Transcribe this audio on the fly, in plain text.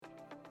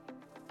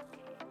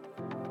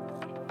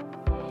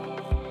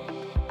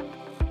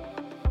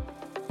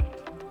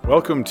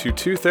Welcome to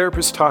Two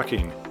Therapists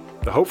Talking.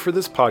 The hope for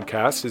this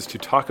podcast is to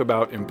talk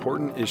about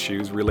important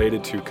issues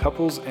related to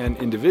couples and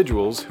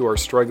individuals who are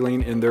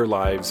struggling in their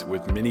lives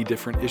with many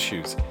different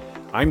issues.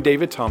 I'm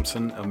David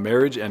Thompson, a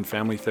marriage and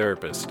family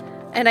therapist.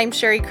 And I'm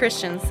Sherry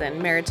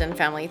Christensen, marriage and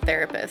family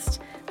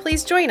therapist.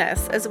 Please join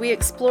us as we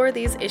explore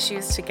these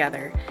issues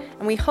together,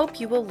 and we hope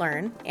you will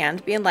learn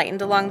and be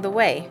enlightened along the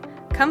way.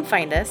 Come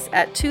find us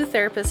at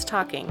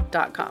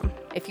twotherapisttalking.com.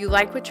 If you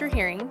like what you're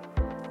hearing,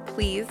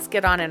 please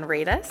get on and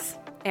rate us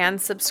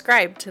and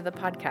subscribe to the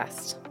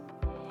podcast.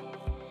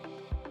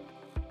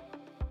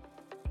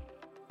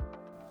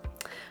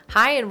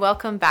 Hi, and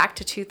welcome back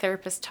to Two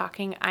Therapists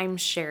Talking. I'm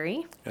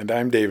Sherry. And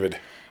I'm David.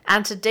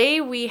 And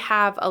today we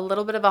have a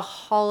little bit of a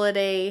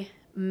holiday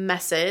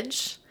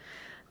message.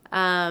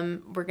 We're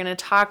going to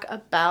talk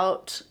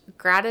about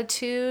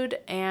gratitude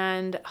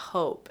and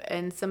hope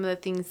and some of the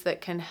things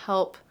that can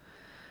help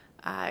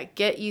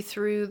get you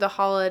through the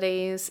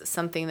holidays,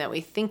 something that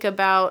we think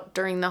about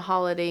during the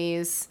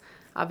holidays.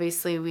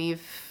 Obviously,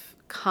 we've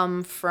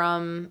come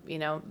from,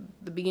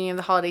 the beginning of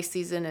the holiday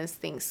season is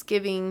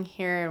Thanksgiving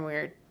here, and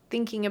we're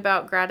thinking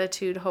about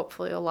gratitude,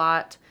 hopefully a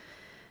lot.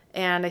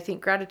 And I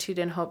think gratitude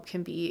and hope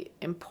can be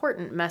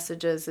important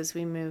messages as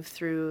we move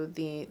through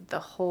the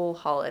whole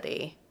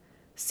holiday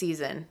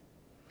season.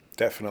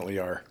 Definitely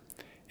are.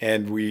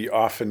 And we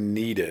often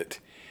need it.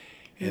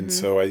 And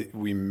so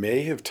we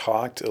may have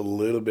talked a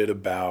little bit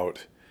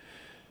about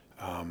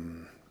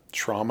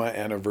trauma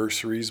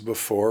anniversaries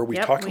before. We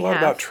talked a lot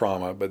about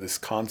trauma, but this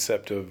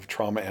concept of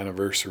trauma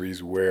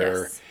anniversaries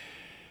where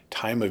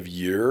time of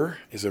year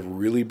is a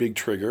really big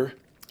trigger.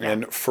 Yeah.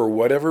 And for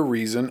whatever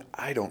reason,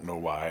 I don't know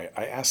why,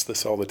 I ask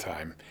this all the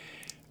time,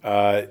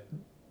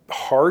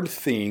 hard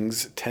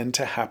things tend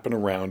to happen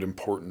around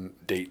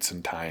important dates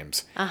and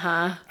times.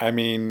 I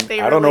mean,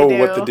 I don't know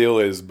what the deal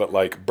is, but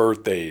like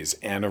birthdays,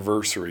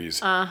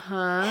 anniversaries,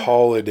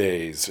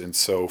 holidays. And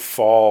so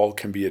fall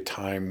can be a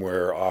time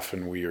where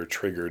often we are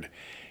triggered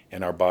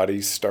and our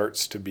body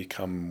starts to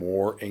become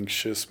more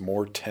anxious,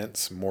 more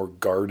tense, more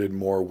guarded,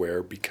 more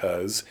aware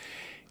because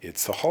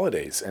it's the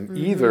holidays. And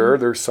either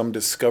there's some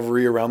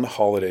discovery around the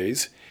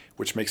holidays,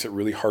 which makes it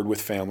really hard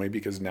with family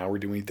because now we're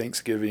doing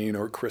Thanksgiving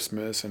or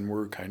Christmas and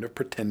we're kind of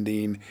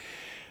pretending.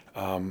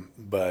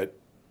 But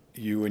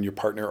you and your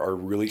partner are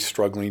really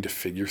struggling to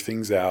figure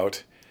things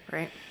out.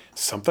 Right.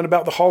 Something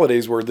about the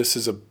holidays where this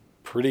is a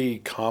pretty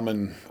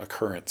common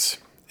occurrence.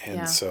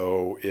 And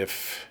so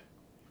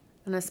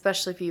and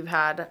especially if you've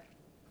had,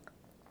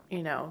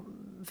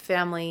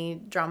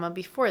 family drama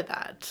before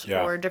that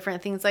or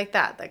different things like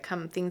that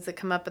things that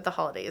come up at the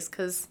holidays.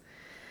 Because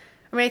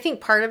I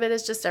think part of it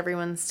is just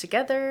everyone's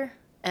together,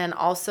 and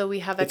also we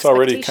have expectations. It's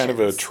already kind of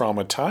a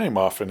trauma time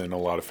often in a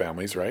lot of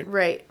families, right?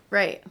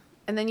 Right.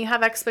 And then you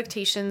have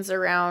expectations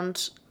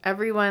around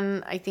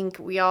everyone. I think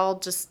we all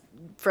just,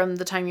 from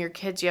the time you're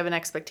kids, you have an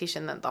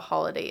expectation that the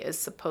holiday is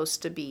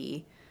supposed to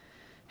be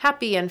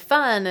happy and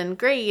fun and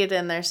great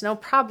and there's no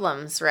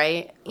problems,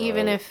 right?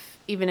 Even if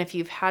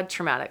you've had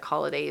traumatic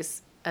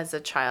holidays as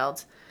a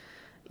child,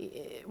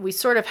 we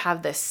sort of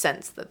have this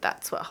sense that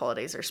that's what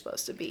holidays are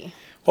supposed to be.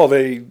 Well,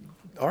 they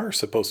are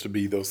supposed to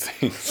be those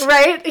things.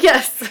 Right?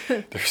 Yes.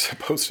 They're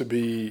supposed to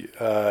be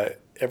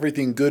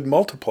everything good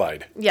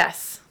multiplied.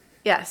 Yes.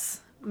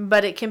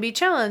 But it can be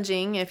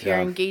challenging if you're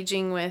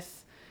engaging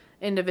with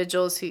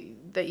individuals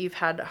that you've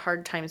had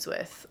hard times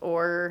with,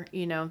 or,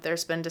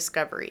 there's been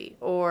discovery,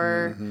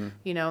 or,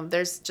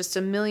 there's just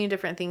a million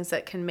different things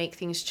that can make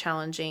things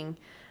challenging.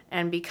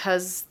 And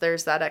because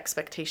there's that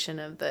expectation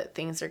of that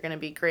things are going to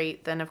be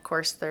great, then of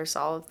course there's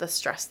all of the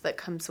stress that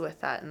comes with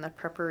that and the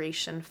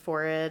preparation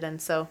for it.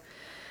 And so,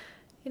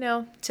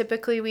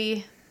 typically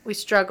we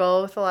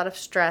struggle with a lot of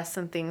stress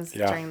and things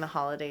during the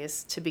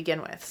holidays to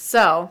begin with.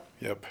 So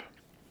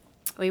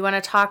we want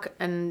to talk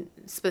and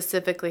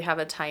specifically have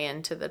a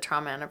tie-in to the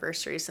trauma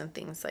anniversaries and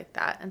things like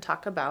that, and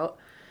talk about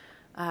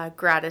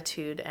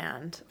gratitude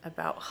and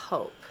about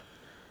hope.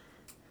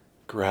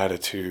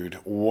 Gratitude,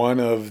 one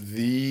of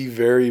the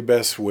very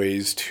best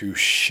ways to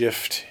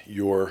shift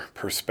your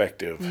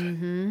perspective.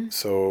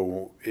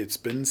 So it's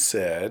been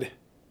said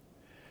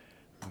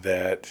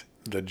that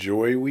the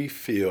joy we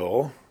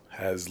feel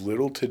has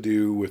little to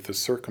do with the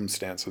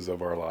circumstances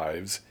of our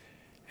lives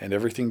and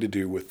everything to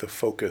do with the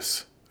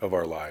focus of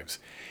our lives.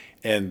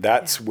 And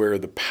that's where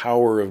the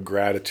power of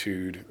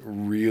gratitude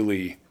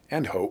really,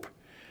 and hope,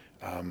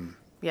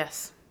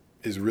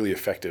 is really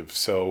effective.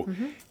 So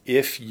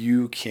if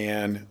you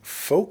can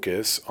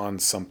focus on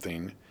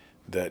something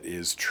that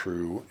is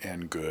true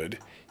and good,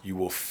 you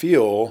will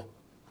feel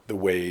the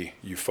way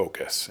you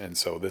focus. And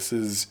so this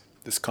is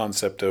this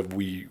concept of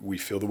we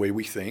feel the way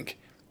we think,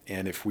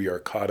 and if we are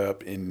caught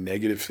up in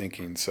negative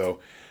thinking. So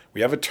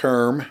we have a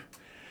term,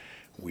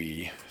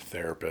 we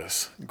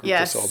therapists group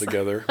us all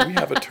together. We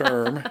have a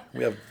term.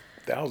 We have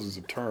thousands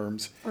of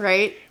terms.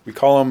 Right. We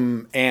call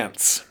them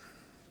ants.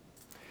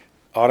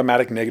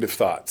 Automatic negative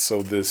thoughts.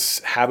 So this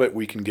habit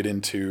we can get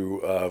into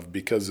of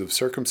because of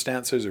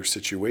circumstances or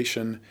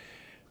situation,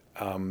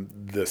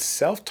 the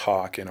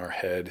self-talk in our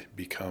head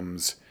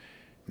becomes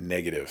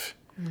negative.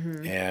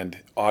 And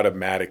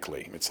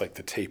automatically, it's like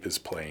the tape is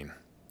playing.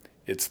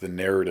 It's the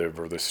narrative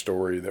or the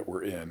story that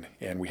we're in.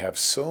 And we have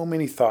so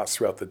many thoughts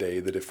throughout the day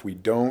that if we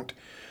don't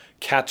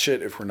catch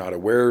it, if we're not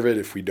aware of it,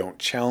 if we don't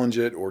challenge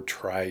it or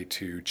try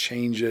to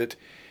change it,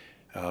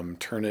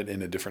 turn it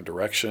in a different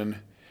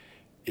direction,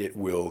 it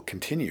will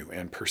continue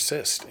and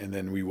persist. And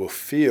then we will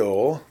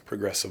feel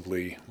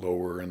progressively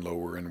lower and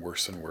lower and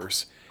worse.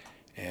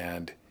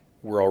 And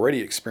we're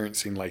already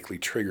experiencing likely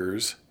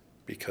triggers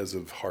because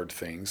of hard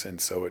things. And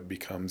so it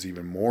becomes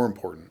even more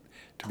important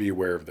to be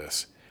aware of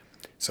this.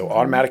 So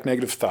automatic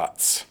negative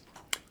thoughts,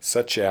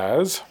 such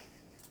as...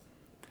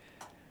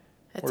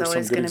 It's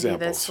always going to be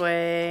this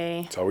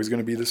way. It's always going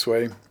to be this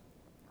way.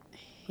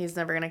 He's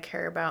never going to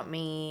care about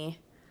me.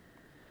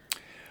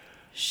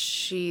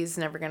 She's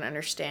never going to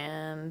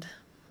understand.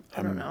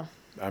 I don't know.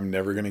 I'm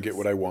never going to get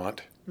what I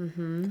want.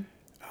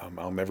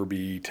 I'll never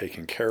be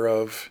taken care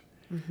of.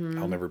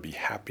 I'll never be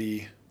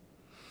happy.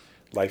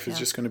 Life is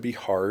just going to be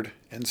hard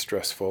and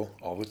stressful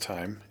all the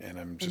time. And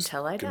I'm just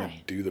going to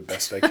do the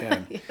best I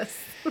can. Yes.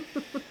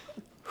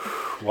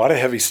 A lot of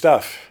heavy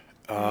stuff.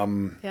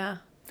 Yeah.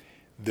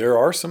 There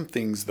are some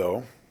things,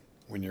 though,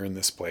 when you're in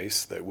this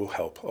place that will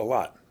help a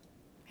lot.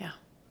 Yeah.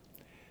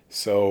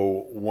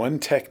 So one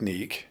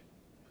technique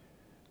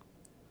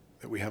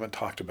that we haven't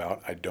talked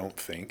about, I don't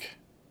think,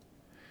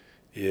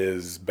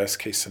 is best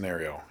case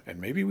scenario. And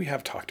maybe we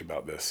have talked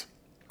about this.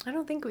 I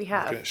don't think we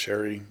have. Looking at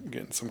Sherry,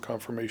 getting some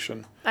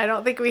confirmation. I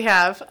don't think we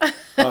have.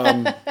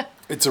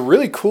 It's a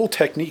really cool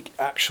technique,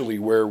 actually,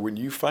 where when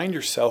you find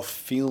yourself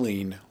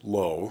feeling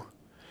low,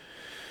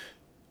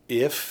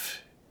 if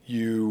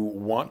you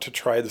want to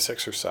try this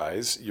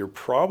exercise, you're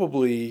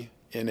probably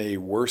in a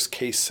worst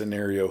case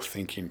scenario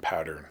thinking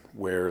pattern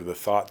where the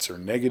thoughts are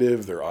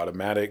negative, they're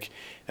automatic,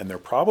 and they're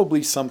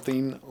probably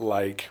something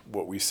like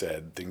what we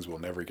said: things will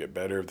never get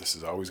better, this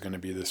is always going to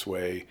be this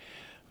way,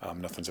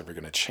 nothing's ever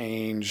going to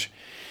change,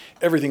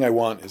 everything I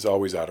want is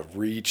always out of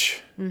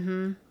reach,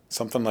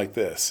 something like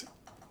this.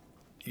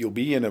 You'll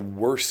be in a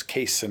worst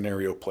case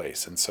scenario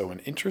place. And so an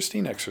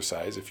interesting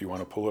exercise, if you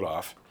want to pull it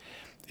off,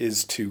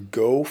 is to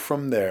go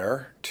from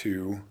there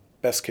to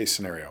best case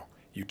scenario.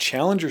 You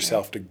challenge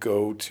yourself to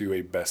go to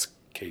a best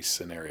case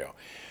scenario,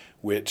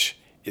 which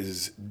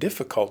is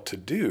difficult to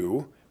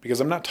do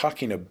because I'm not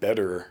talking a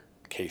better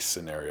case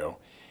scenario,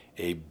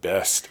 a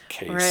best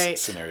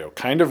case scenario.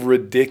 Kind of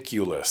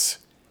ridiculous.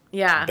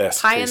 Yeah.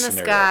 Best Pie case in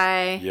the scenario.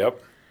 sky.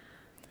 Yep.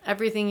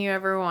 Everything you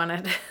ever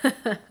wanted.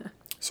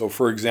 So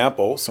for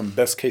example, some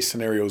best case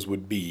scenarios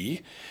would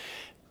be: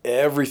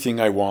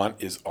 everything I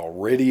want is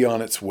already on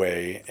its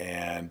way,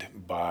 and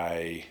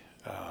by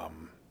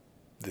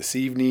this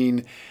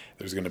evening,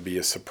 there's going to be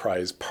a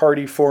surprise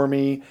party for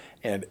me,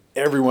 and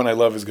everyone I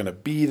love is going to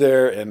be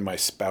there, and my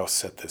spouse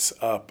set this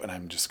up, and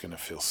I'm just going to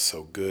feel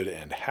so good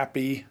and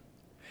happy.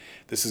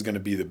 This is going to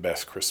be the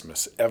best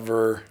Christmas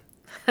ever.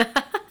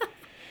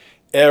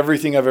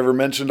 Everything I've ever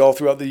mentioned all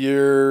throughout the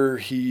year,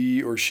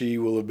 he or she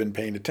will have been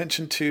paying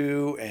attention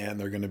to, and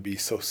they're going to be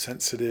so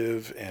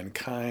sensitive and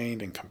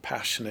kind and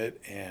compassionate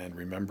and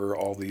remember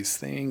all these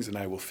things, and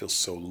I will feel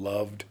so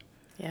loved.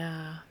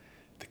 Yeah.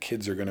 The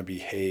kids are going to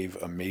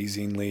behave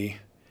amazingly,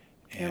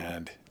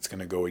 and it's going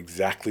to go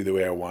exactly the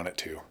way I want it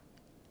to.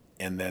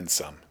 And then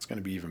some. It's going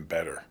to be even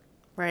better.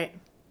 Right.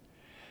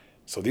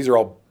 So these are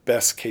all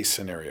best case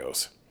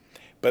scenarios.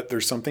 But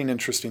there's something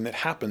interesting that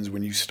happens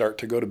when you start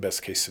to go to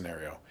best case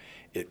scenario.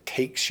 It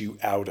takes you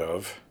out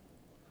of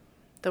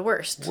the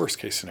worst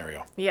case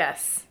scenario.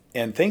 Yes.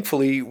 And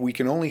thankfully, we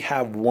can only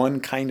have one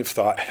kind of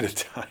thought at a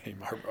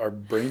time. Our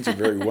brains are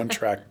very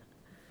one-track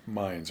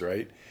minds,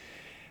 right?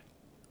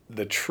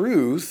 The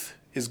truth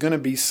is going to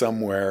be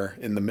somewhere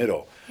in the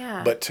middle.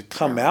 Yeah. But to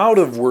come out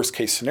of worst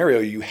case scenario,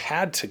 you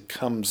had to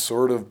come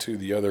sort of to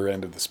the other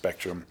end of the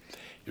spectrum.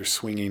 You're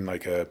swinging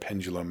like a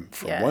pendulum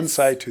from one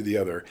side to the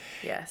other.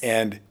 Yes.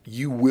 And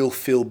you will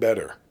feel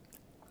better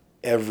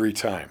every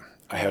time.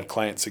 I have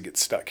clients that get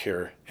stuck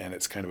here, and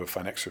it's kind of a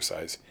fun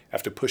exercise. I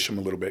have to push them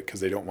a little bit because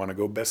they don't want to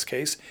go best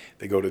case.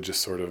 They go to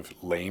just sort of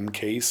lame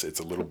case.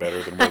 It's a little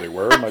better than where they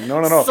were. I'm like,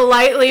 no.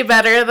 Slightly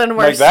better than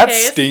worst case. Like,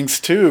 that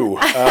stinks too.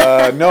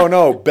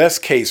 No,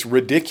 best case,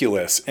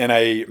 ridiculous. And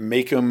I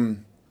make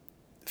them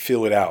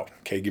feel it out.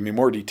 Okay, give me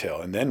more detail.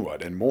 And then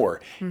what? And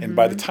more. Mm-hmm. And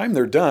by the time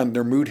they're done,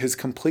 their mood has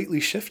completely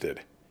shifted.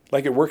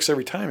 Like, it works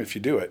every time if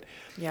you do it.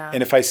 Yeah.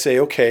 And if I say,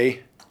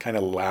 okay, kind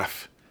of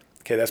laugh.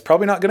 Okay, that's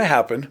probably not going to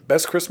happen.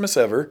 Best Christmas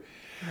ever.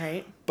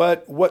 Right.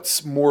 But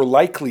what's more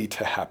likely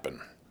to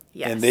happen?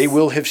 Yes. And they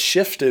will have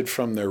shifted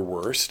from their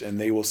worst, and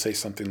they will say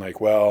something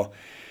like, well,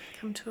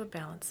 come to a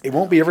balance. It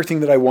won't be everything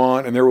that I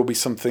want, and there will be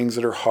some things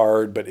that are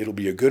hard, but it'll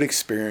be a good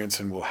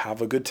experience, and we'll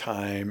have a good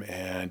time.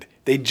 And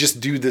they just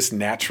do this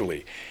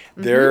naturally.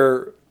 Mm-hmm.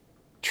 Their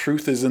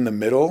truth is in the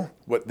middle.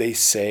 What they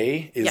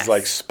say is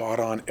like spot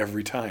on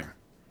every time.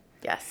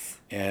 Yes.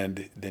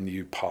 And then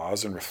you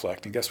pause and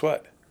reflect, and guess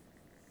what?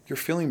 You're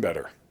feeling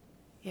better.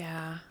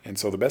 Yeah. And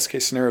so the best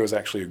case scenario is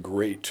actually a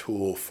great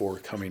tool for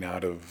coming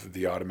out of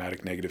the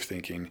automatic negative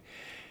thinking,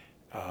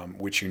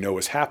 which you know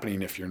is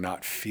happening if you're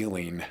not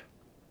feeling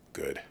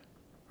good.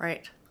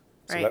 Right.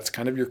 So that's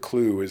kind of your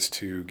clue, is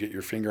to get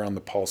your finger on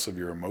the pulse of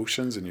your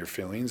emotions and your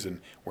feelings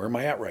and where am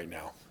I at right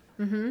now?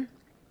 Mm-hmm.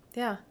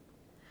 Yeah.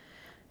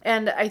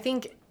 And I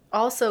think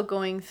also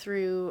going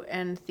through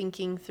and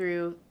thinking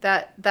through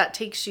that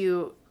takes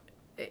you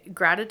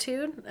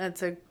gratitude.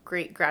 It's a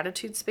great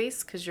gratitude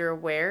space because you're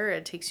aware.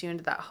 It takes you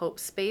into that hope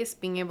space,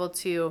 being able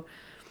to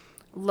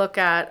look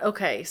at,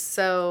 okay,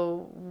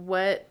 so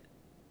what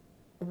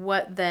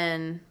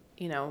then,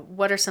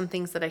 what are some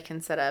things that I can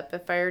set up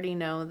if I already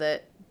know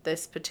that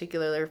this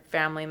particular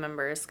family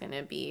member is going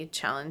to be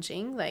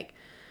challenging? Like,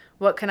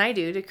 what can I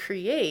do to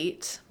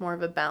create more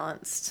of a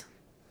balanced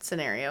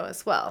scenario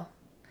as well?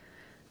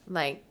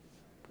 Like,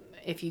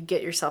 if you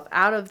get yourself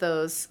out of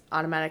those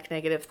automatic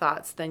negative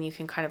thoughts, then you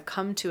can kind of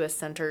come to a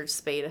centered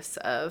space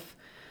of,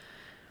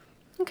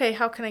 okay,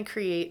 how can I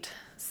create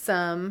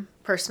some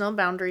personal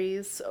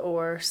boundaries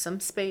or some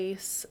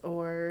space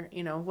or,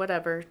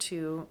 whatever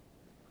to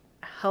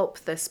help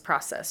this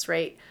process,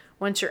 right?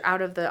 Once you're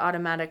out of the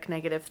automatic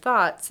negative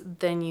thoughts,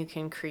 then you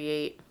can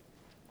create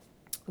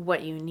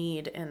what you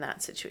need in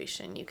that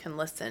situation. You can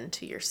listen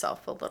to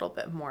yourself a little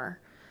bit more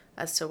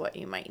as to what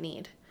you might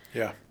need.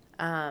 Yeah.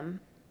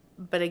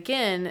 But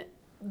again,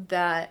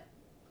 that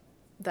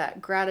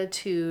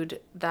gratitude,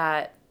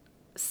 that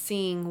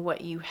seeing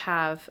what you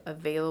have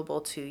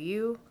available to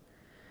you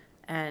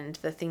and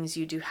the things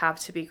you do have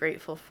to be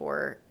grateful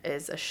for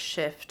is a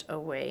shift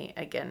away,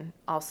 again,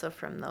 also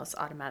from those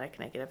automatic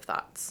negative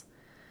thoughts.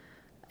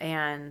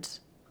 And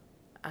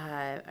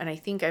I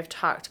think I've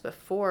talked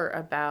before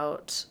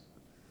about,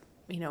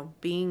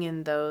 being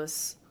in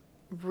those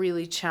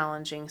really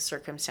challenging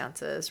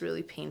circumstances,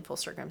 really painful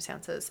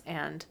circumstances,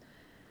 and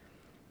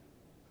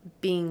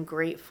being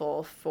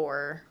grateful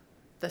for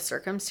the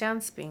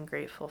circumstance, being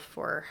grateful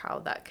for how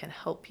that can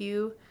help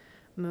you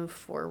move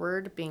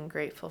forward, being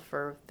grateful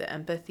for the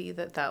empathy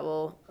that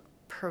will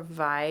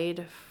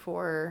provide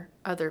for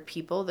other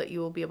people, that you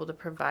will be able to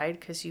provide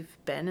because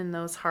you've been in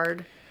those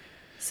hard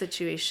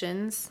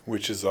situations.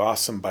 Which is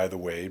awesome, by the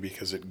way,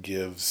 because it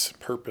gives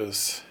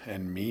purpose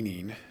and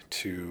meaning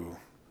to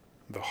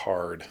the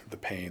hard, the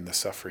pain, the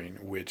suffering,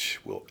 which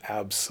will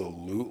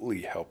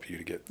absolutely help you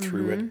to get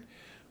through it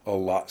a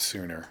lot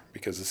sooner,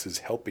 because this is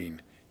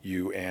helping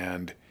you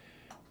and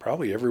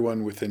probably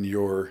everyone within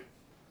your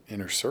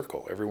inner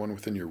circle, everyone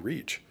within your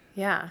reach.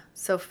 Yeah.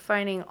 So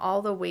finding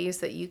all the ways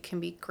that you can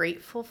be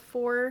grateful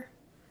for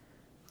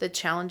the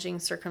challenging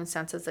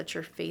circumstances that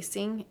you're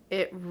facing,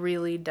 it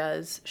really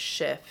does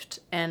shift.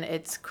 And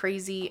it's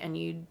crazy, and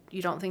you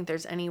don't think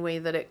there's any way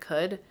that it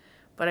could,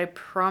 but I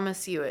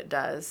promise you it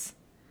does.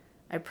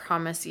 I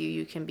promise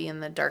you can be in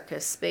the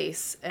darkest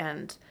space,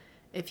 and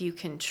if you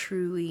can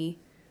truly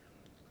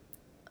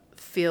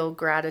feel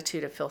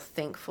gratitude, to feel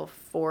thankful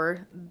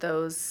for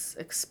those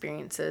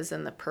experiences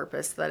and the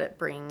purpose that it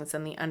brings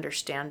and the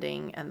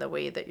understanding and the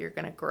way that you're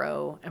going to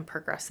grow and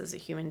progress as a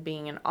human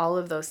being and all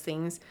of those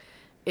things,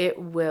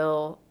 it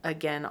will,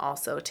 again,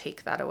 also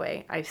take that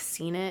away. I've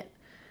seen it.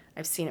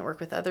 I've seen it work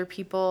with other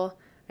people.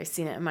 I've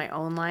seen it in my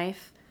own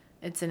life.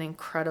 It's an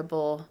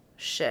incredible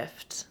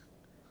shift.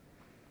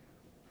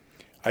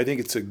 I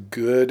think it's a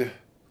good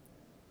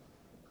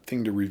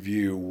thing to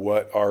review.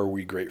 What are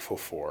we grateful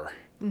for?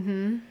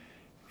 Mm-hmm.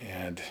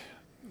 And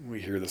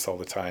we hear this all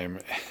the time,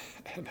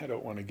 and I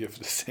don't want to give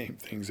the same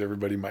things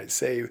everybody might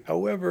say.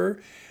 However,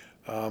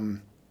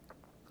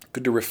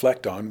 good to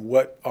reflect on,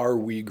 what are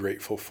we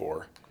grateful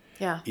for?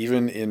 Yeah.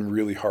 Even in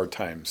really hard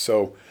times.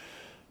 So,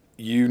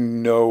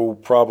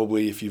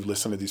 probably if you've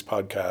listened to these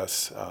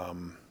podcasts,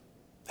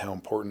 how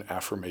important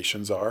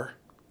affirmations are.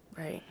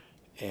 Right.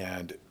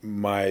 And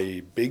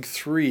my big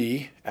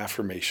 3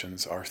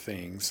 affirmations are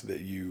things that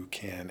you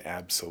can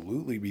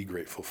absolutely be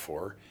grateful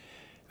for.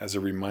 As a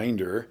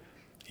reminder,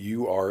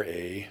 you are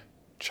a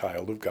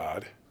child of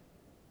God.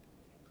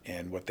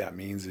 And what that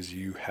means is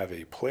you have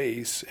a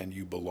place and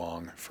you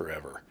belong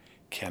forever.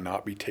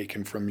 Cannot be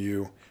taken from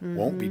you,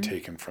 won't be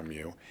taken from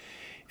you.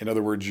 In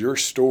other words, your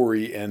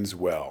story ends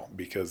well,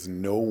 because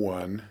no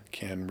one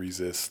can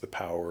resist the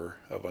power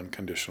of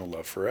unconditional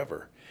love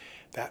forever.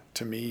 That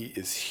to me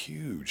is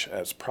huge.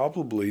 That's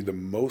probably the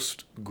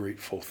most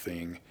grateful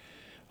thing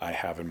I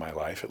have in my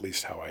life, at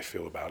least how I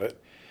feel about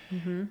it.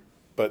 Mm-hmm.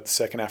 But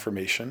second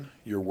affirmation,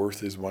 your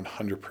worth is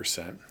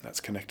 100%. That's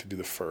connected to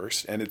the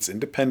first. And it's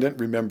independent,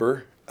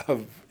 remember,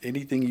 of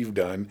anything you've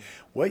done,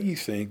 what you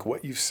think,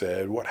 what you've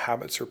said, what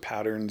habits or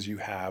patterns you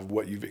have,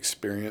 what you've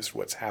experienced,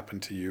 what's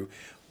happened to you.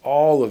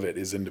 All of it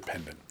is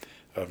independent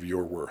of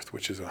your worth,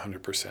 which is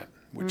 100%,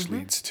 which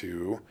leads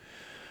to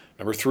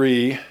number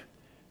 3,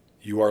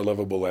 you are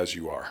lovable as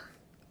you are.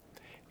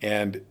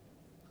 And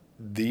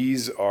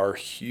these are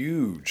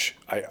huge.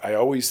 I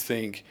always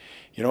think,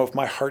 if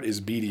my heart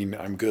is beating,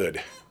 I'm good.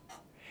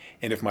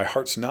 And if my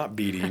heart's not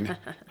beating,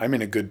 I'm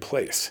in a good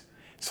place.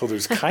 So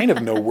there's kind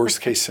of no worst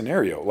case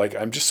scenario. Like,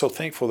 I'm just so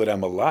thankful that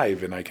I'm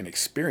alive and I can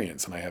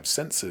experience and I have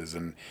senses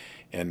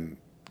and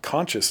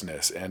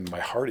consciousness, and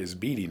my heart is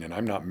beating and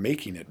I'm not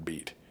making it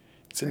beat.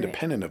 It's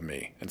independent of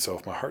me. And so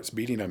if my heart's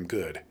beating, I'm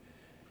good.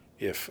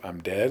 If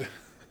I'm dead,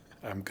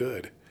 I'm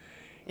good.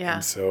 Yeah.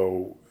 And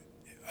so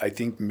I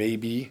think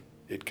maybe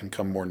it can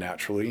come more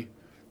naturally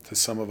to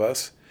some of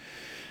us.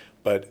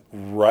 But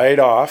right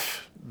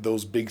off,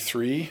 those big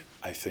three,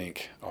 I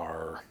think,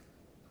 are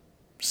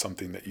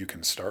something that you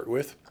can start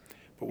with.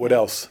 But what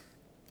else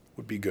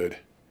would be good?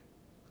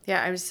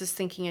 Yeah, I was just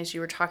thinking as you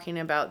were talking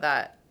about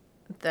that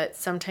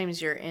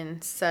sometimes you're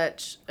in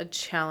such a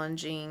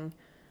challenging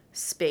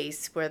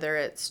space, whether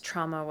it's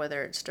trauma,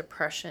 whether it's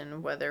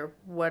depression,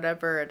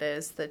 whatever it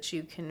is, that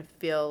you can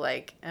feel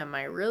like, am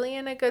I really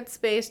in a good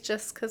space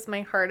just because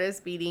my heart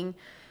is beating?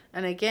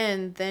 And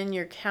again, then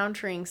you're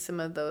countering some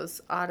of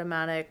those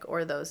automatic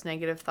or those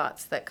negative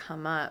thoughts that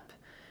come up,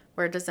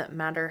 where it doesn't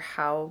matter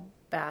how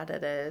bad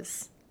it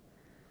is,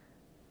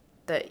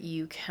 that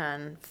you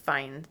can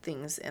find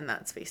things in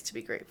that space to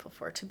be grateful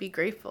for, to be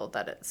grateful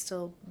that it's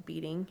still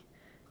beating,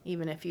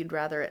 even if you'd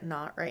rather it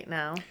not right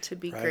now, to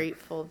be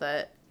grateful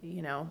that,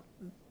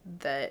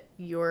 that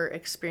you're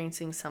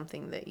experiencing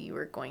something that you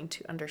are going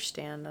to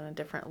understand on a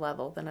different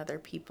level than other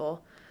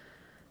people,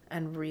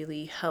 and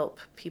really help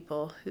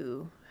people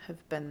who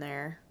have been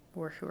there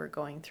or who are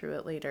going through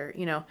it later,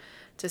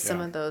 to some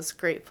of those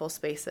grateful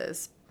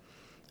spaces.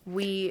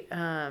 We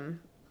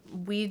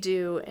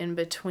do in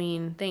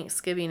between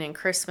Thanksgiving and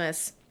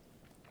Christmas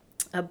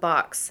a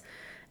box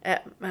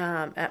at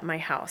my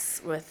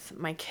house with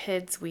my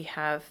kids. We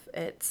have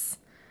it's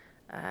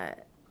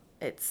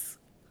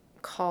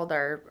called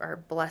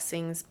our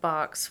blessings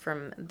box.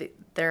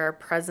 There are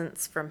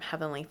presents from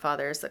Heavenly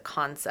Father, is a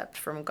concept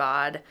from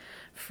God,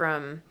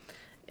 from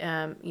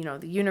the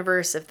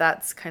universe, if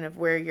that's kind of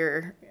where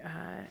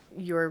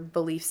your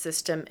belief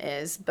system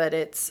is. But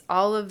it's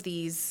all of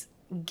these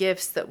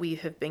gifts that we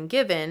have been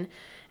given.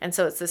 And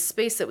so it's a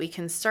space that we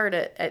can start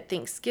at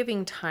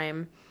Thanksgiving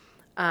time.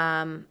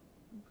 And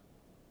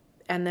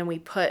then we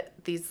put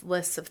these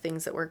lists of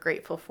things that we're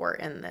grateful for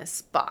in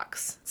this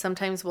box.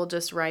 Sometimes we'll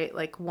just write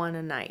like one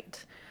a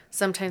night.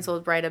 Sometimes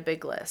we'll write a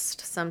big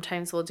list.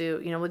 Sometimes we'll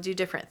do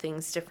different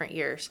things, different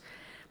years.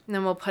 And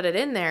then we'll put it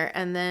in there.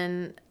 And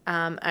then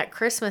at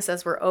Christmas,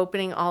 as we're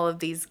opening all of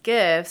these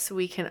gifts,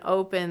 we can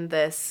open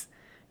this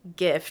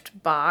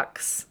gift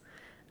box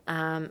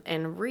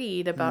and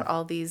read about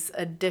all these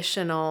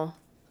additional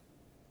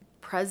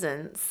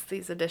presents,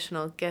 these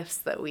additional gifts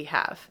that we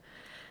have.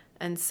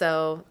 And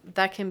so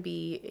that can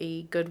be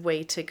a good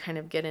way to kind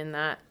of get in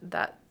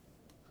that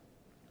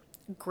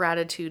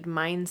gratitude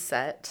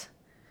mindset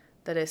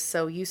that is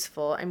so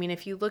useful. I mean,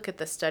 if you look at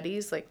the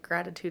studies, like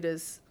gratitude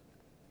is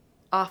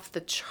off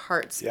the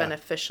charts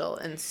beneficial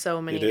in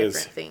so many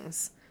different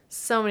things,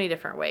 so many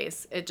different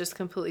ways. It just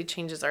completely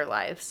changes our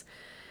lives.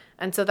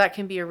 And so that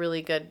can be a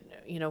really good,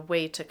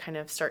 way to kind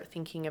of start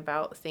thinking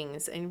about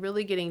things and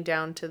really getting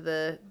down to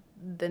the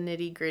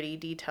nitty-gritty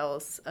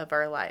details of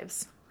our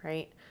lives,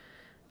 right?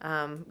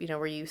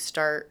 Where you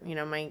start,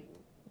 my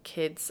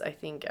kids, I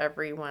think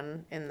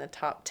everyone in the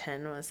top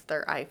 10 was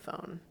their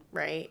iPhone,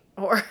 right?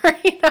 Or,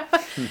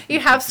 you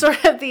have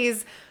sort of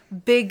these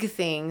big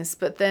things,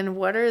 but then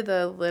what are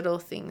the little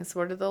things?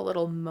 What are the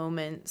little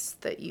moments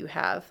that you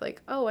have?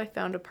 Like, oh, I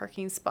found a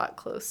parking spot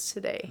close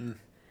today,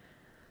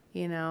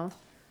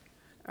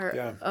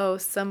 Or, oh,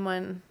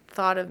 someone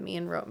thought of me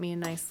and wrote me a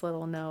nice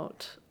little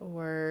note.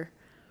 Or,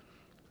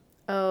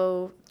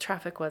 oh,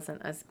 traffic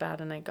wasn't as bad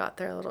and I got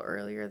there a little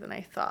earlier than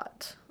I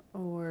thought.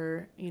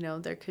 Or,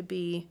 there could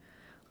be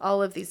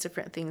all of these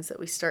different things that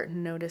we start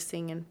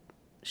noticing and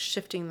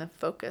shifting the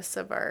focus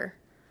of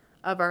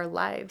our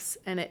lives,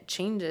 and it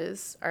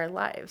changes our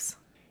lives.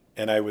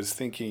 And I was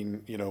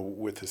thinking,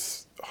 with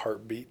this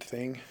heartbeat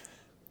thing,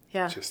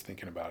 just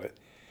thinking about it,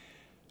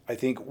 I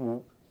think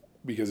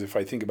because if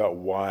I think about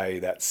why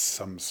that's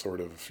some sort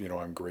of,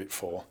 I'm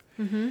grateful,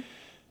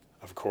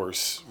 of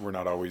course, we're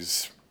not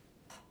always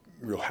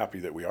real happy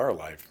that we are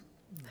alive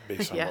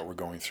based on what we're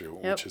going through,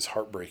 which is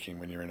heartbreaking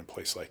when you're in a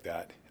place like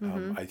that.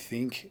 I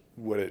think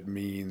what it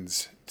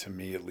means, to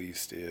me at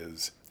least,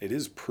 is it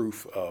is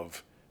proof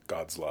of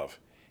God's love.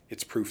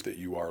 It's proof that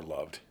you are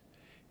loved.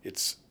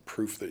 It's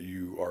proof that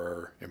you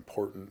are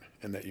important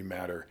and that you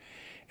matter.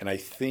 And I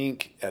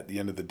think at the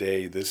end of the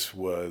day, this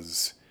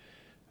was,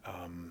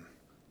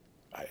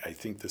 I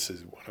think this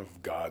is one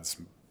of God's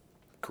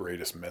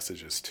greatest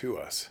messages to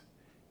us,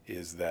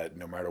 is that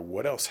no matter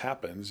what else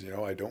happens,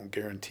 I don't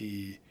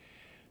guarantee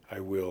I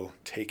will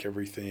take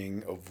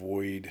everything,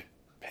 avoid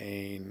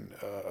pain,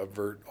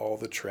 avert all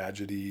the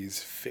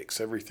tragedies, fix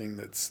everything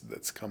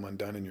that's come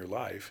undone in your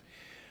life.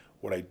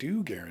 What I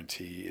do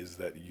guarantee is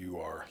that you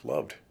are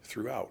loved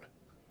throughout.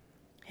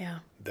 Yeah.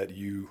 That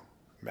you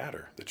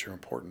matter, that you're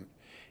important.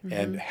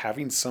 And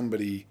having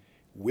somebody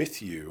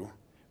with you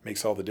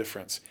makes all the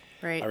difference.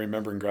 Right. I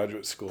remember in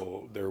graduate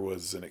school, there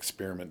was an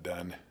experiment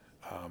done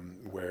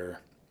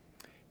where,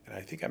 and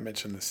I think I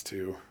mentioned this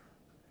too,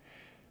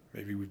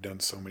 maybe we've done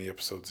so many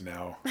episodes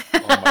now,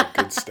 all my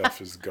good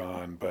stuff is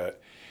gone,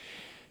 but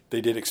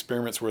they did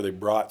experiments where they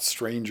brought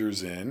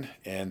strangers in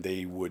and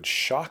they would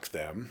shock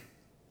them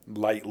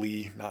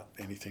lightly, not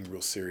anything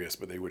real serious,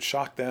 but they would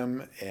shock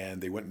them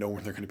and they wouldn't know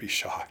when they're going to be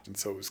shocked. And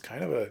so it was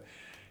kind of a,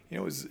 it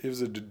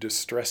was a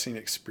distressing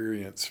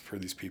experience for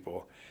these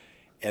people.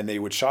 And they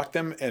would shock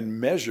them and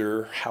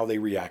measure how they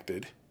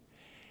reacted.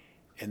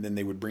 And then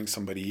they would bring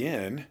somebody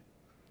in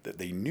that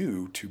they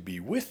knew to be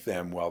with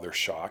them while they're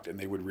shocked, and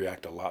they would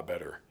react a lot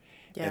better.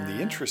 Yeah. And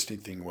the interesting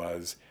thing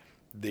was,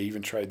 they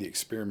even tried the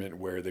experiment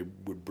where they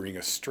would bring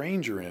a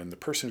stranger in. The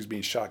person who's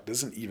being shocked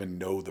doesn't even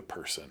know the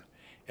person,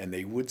 and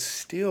they would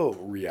still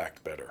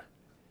react better.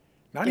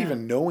 Not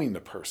even knowing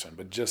the person,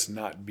 but just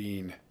not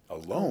being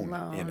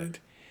alone in it.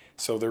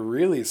 So there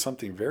really is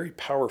something very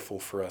powerful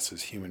for us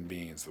as human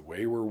beings. The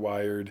way we're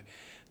wired,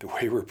 the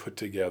way we're put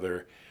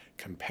together,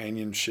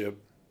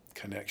 companionship,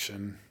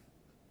 connection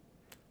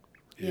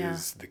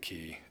is the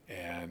key.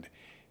 And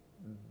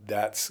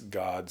that's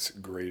God's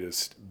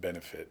greatest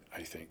benefit,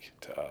 I think,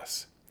 to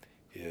us,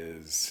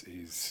 is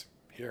he's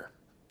here.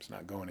 He's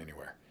not going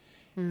anywhere.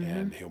 Mm-hmm.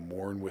 And he'll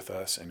mourn with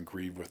us and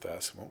grieve with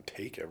us. Won't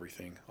take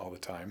everything all the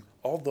time.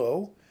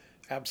 Although,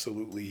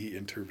 absolutely, he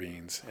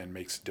intervenes and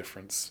makes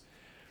difference,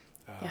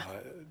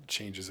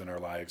 changes in our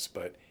lives.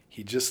 But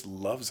he just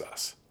loves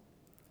us.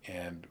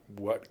 And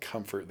what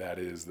comfort that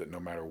is, that no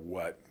matter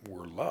what,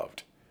 we're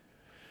loved.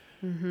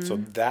 Mm-hmm. So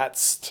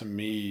that's, to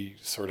me,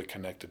 sort of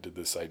connected to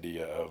this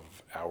idea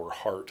of our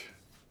heart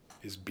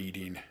is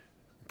beating,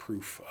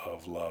 proof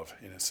of love,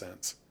 in a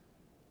sense.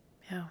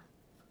 Yeah.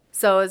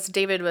 So as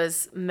David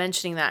was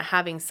mentioning that,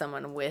 having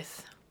someone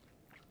with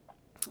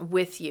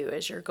you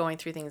as you're going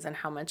through things, and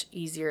how much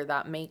easier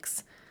that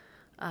makes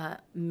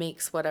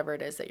whatever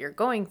it is that you're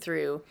going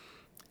through.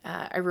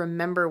 I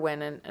remember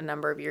when a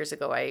number of years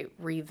ago, I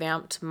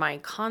revamped my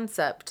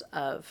concept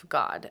of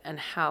God and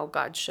how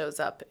God shows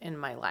up in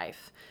my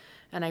life.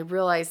 And I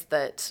realized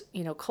that,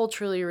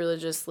 culturally,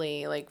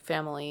 religiously, like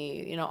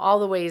family, all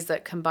the ways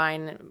that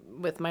combine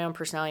with my own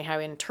personality, how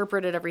I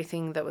interpreted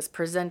everything that was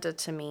presented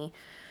to me,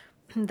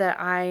 that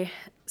I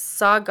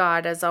saw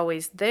God as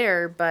always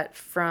there, but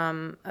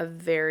from a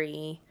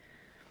very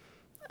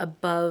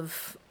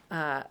above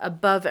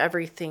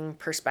everything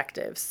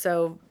perspective.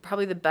 So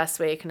probably the best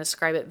way I can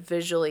describe it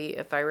visually,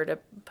 if I were to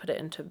put it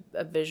into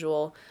a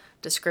visual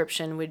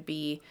description, would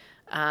be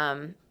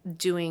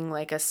doing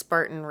like a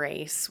Spartan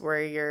race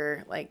where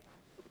you're like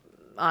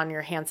on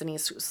your hands and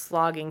knees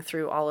slogging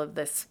through all of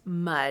this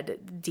mud,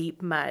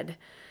 deep mud,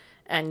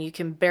 and you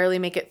can barely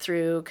make it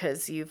through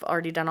because you've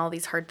already done all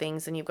these hard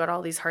things and you've got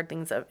all these hard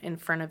things in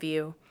front of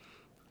you,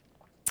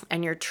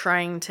 and you're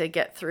trying to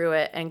get through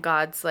it, and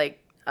God's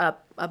like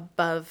up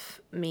above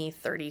me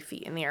 30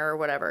 feet in the air or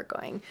whatever,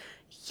 going,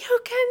 you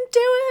can do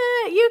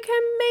it, you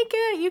can make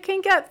it, you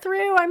can get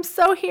through, I'm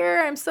so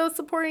here, I'm so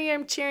supporting you,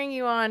 I'm cheering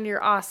you on,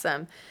 you're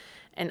awesome.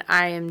 And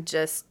I am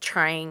just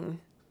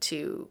trying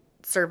to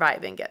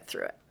survive and get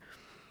through it.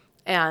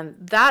 And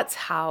that's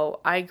how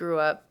I grew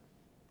up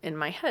in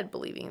my head,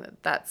 believing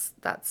that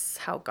that's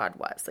how God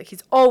was. Like,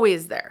 he's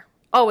always there.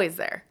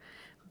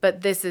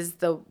 But this is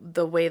the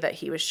way that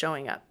he was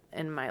showing up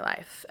in my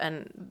life,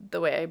 and the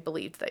way I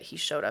believed that he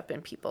showed up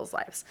in people's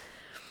lives.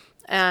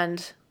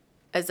 And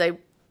as I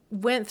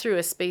went through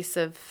a space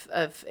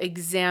of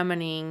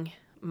examining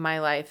my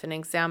life and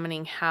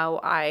examining how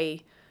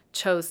I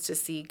chose to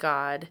see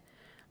God,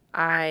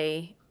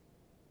 I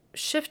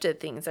shifted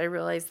things. I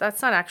realized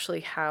that's not actually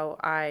how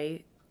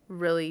I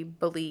really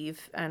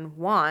believe and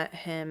want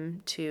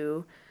him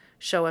to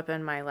show up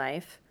in my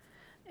life.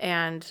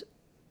 And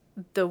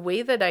the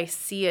way that I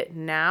see it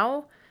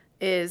now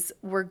is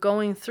we're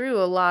going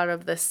through a lot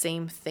of the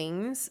same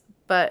things,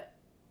 but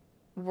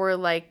we're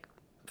like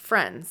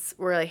friends.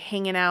 We're like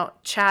hanging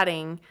out,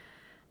 chatting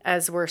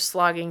as we're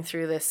slogging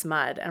through this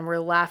mud, and we're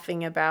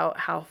laughing about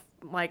how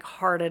like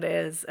hard it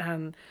is,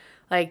 and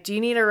like, do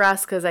you need a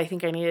rest? Because I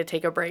think I need to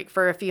take a break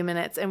for a few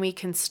minutes, and we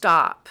can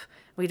stop.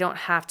 We don't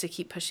have to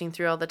keep pushing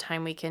through all the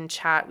time. We can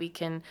chat. We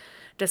can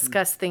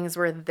discuss things.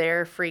 We're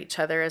there for each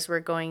other as we're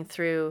going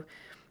through.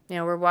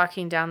 We're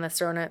walking down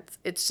this road, and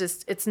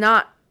it's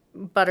not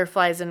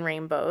butterflies and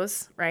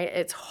rainbows, right?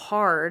 It's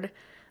hard.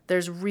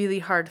 There's really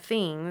hard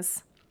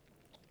things.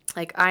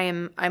 Like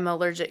I'm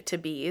allergic to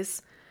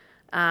bees.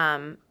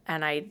 And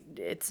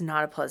it's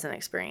not a pleasant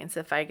experience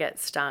if I get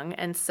stung.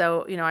 And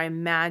so, I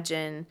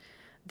imagine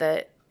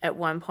that at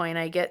one point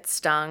I get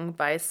stung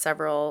by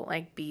several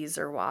like bees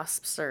or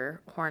wasps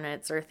or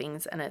hornets or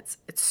things, and it's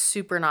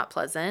super not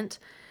pleasant.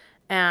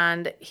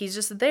 And he's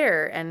just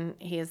there, and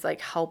he's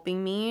like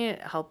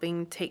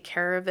helping take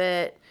care of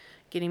it,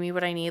 getting me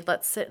what I need.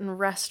 Let's sit and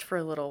rest for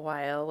a little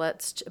while.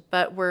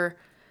 But we're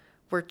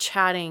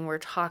chatting, we're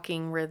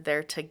talking, we're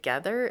there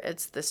together.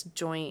 It's this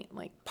joint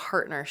like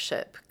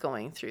partnership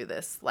going through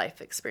this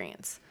life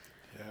experience.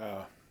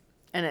 Yeah.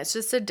 And it's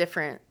just a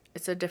different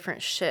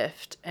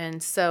shift.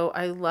 And so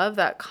I love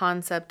that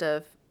concept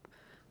of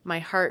my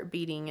heart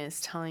beating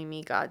is telling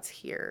me God's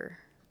here,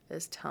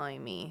 is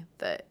telling me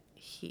that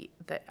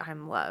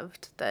I'm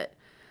loved, that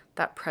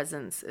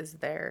presence is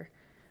there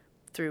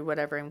through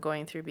whatever I'm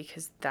going through,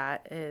 because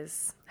that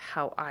is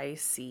how I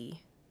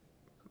see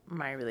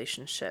my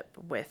relationship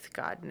with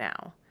God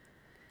now.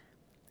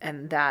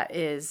 And that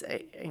is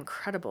an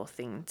incredible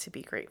thing to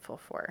be grateful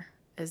for,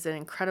 is an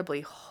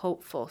incredibly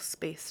hopeful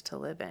space to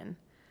live in.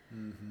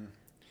 Mm-hmm.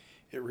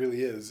 It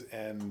really is.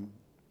 And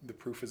the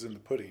proof is in the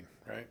pudding,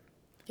 right?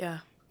 Yeah.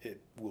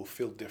 It will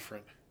feel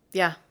different.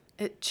 Yeah.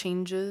 It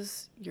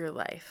changes your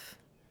life.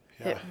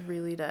 Yeah. It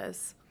really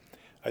does.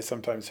 I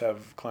sometimes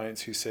have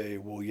clients who say,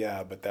 well,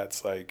 yeah, but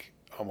that's like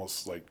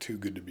almost like too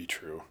good to be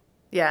true.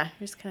 Yeah,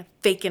 you're just kind of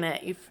faking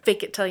it. You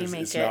fake it till you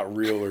make it. It's not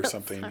real or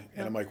something.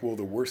 And I'm like, well,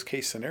 the worst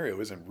case scenario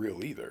isn't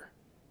real either.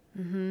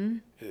 Mm-hmm.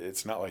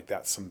 It's not like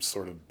that's some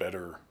sort of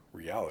better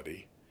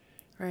reality.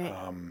 Right.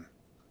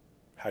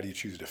 How do you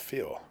choose to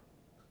feel?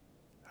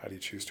 How do you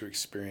choose to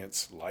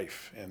experience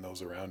life and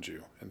those around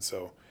you? And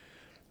so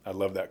I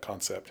love that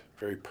concept.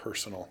 Very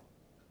personal.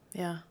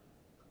 Yeah.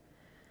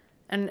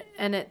 And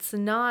it's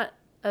not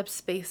a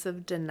space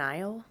of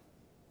denial.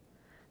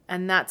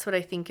 And that's what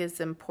I think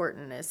is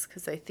important, is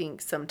because I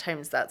think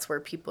sometimes that's where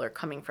people are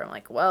coming from.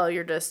 Like, well,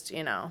 you're just,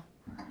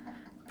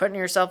 putting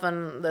yourself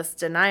in this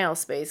denial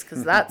space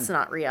because that's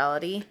not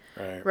reality.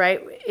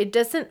 Right? It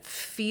doesn't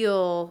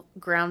feel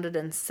grounded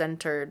and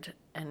centered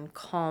and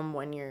calm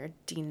when you're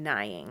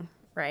denying,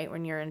 right?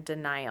 When you're in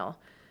denial.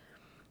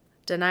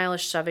 Denial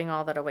is shoving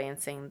all that away and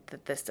saying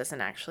that this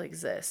doesn't actually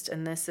exist.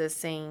 And this is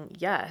saying,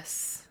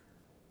 yes,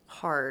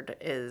 hard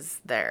is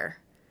there.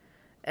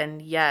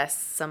 And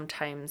yes,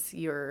 sometimes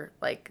you're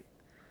like,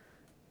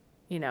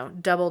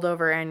 doubled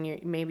over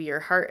and maybe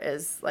your heart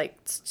is like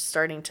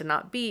starting to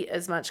not beat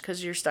as much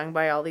because you're stung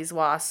by all these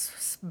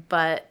wasps,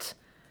 but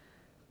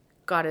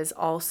God is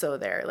also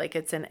there. Like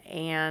it's an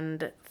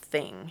and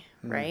thing,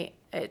 right?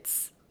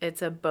 It's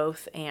a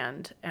both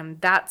and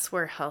that's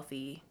where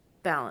healthy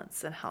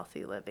balance and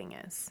healthy living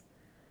is.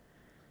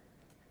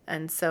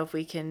 And so if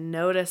we can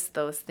notice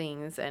those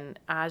things, and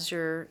as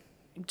you're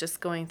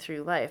just going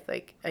through life,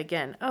 like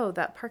again, oh,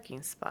 that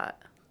parking spot.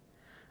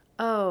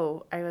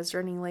 Oh, I was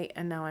running late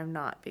and now I'm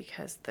not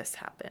because this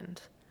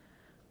happened.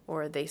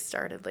 Or they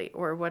started late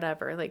or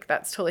whatever. Like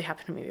that's totally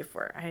happened to me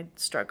before. I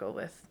struggle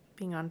with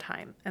being on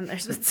time. And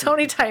there's been so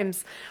many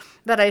times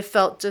that I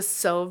felt just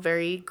so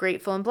very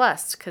grateful and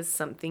blessed because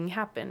something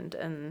happened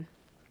and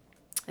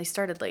I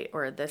started late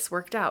or this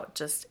worked out.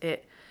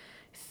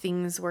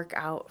 Things work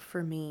out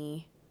for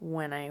me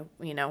when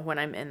when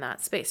I'm in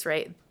that space,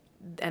 right?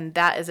 And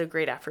that is a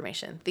great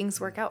affirmation. Things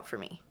work out for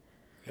me.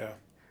 Yeah.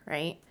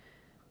 Right?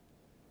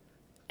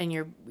 And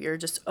you're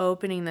just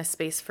opening the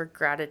space for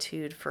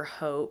gratitude, for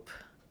hope,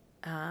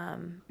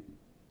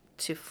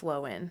 to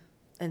flow in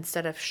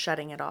instead of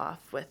shutting it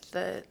off with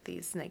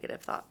these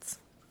negative thoughts.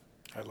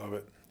 I love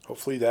it.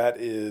 Hopefully that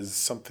is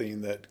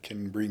something that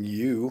can bring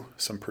you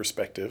some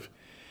perspective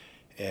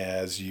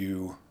as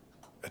you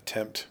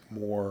attempt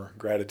more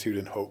gratitude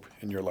and hope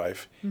in your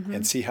life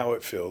and see how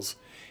it feels.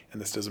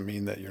 And this doesn't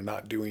mean that you're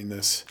not doing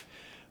this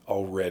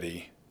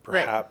already.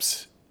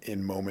 Perhaps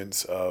in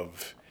moments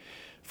of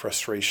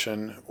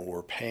frustration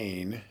or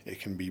pain, it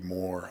can be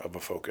more of a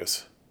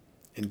focus.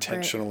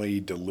 Intentionally,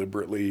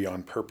 deliberately,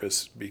 on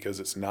purpose, because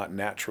it's not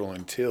natural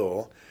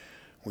until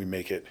we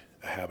make it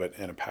a habit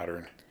and a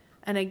pattern.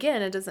 And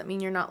again, it doesn't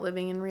mean you're not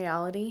living in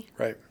reality.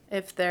 Right.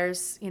 If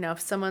there's, if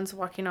someone's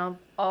walking all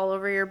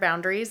over your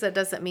boundaries, that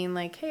doesn't mean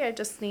like, hey, I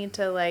just need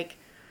to like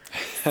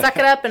suck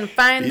it up and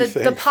find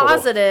the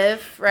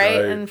positive,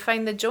 right? And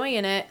find the joy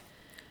in it.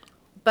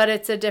 But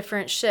it's a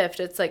different shift.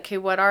 It's like, okay,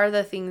 what are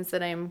the things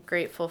that I'm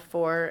grateful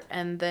for?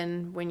 And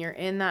then when you're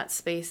in that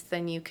space,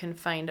 then you can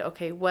find,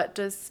 okay, what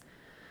does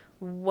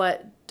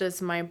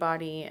my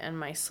body and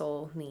my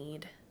soul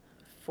need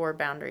for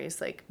boundaries?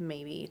 Like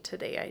maybe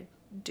today I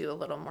do a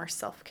little more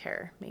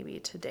self-care. Maybe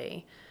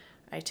today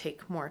I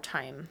take more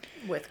time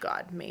with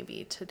God.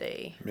 Maybe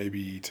today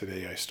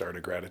I start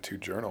a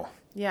gratitude journal.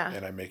 Yeah.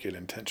 And I make it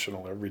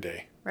intentional every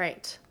day.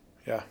 Right.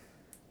 Yeah.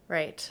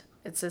 Right.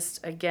 It's just,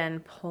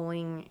 again,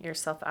 pulling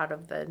yourself out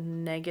of the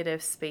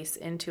negative space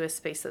into a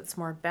space that's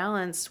more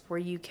balanced where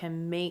you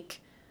can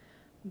make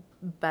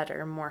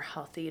better, more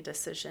healthy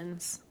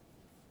decisions.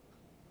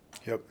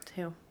 Yep.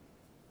 Too.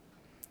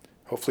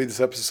 Hopefully this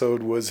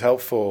episode was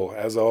helpful,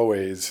 as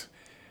always.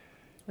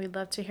 We'd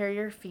love to hear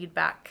your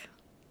feedback.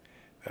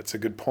 That's a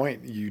good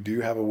point. You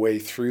do have a way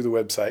through the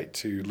website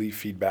to leave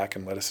feedback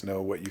and let us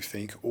know what you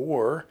think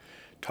or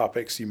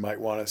topics you might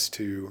want us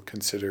to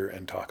consider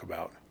and talk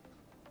about.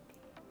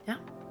 Yeah.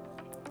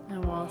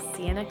 And we'll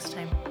see you next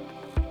time.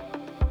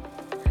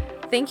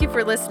 Thank you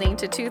for listening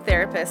to Two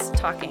Therapists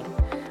Talking.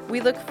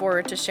 We look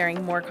forward to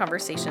sharing more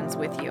conversations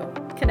with you.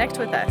 Connect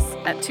with us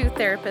at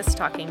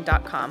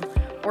twotherapisttalking.com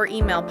or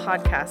email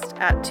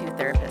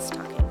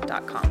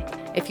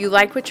podcast@twotherapisttalking.com. If you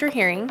like what you're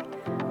hearing,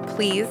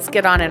 please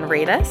get on and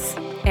rate us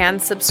and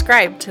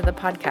subscribe to the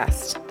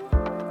podcast.